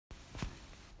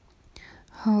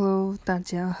Hello，大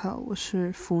家好，我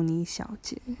是福妮小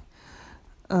姐。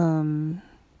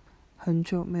很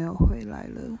久没有回来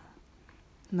了，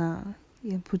那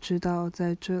也不知道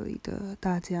在这里的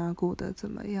大家过得怎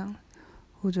么样，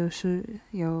或者是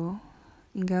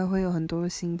应该会有很多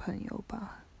新朋友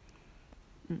吧。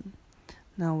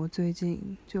那我最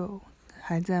近就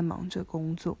还在忙着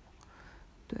工作，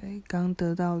对，刚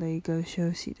得到了一个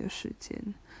休息的时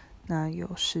间。那有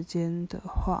时间的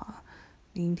话，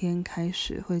明天开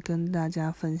始会跟大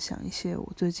家分享一些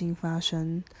我最近发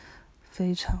生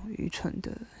非常愚蠢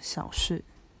的小事。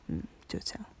就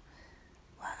这样。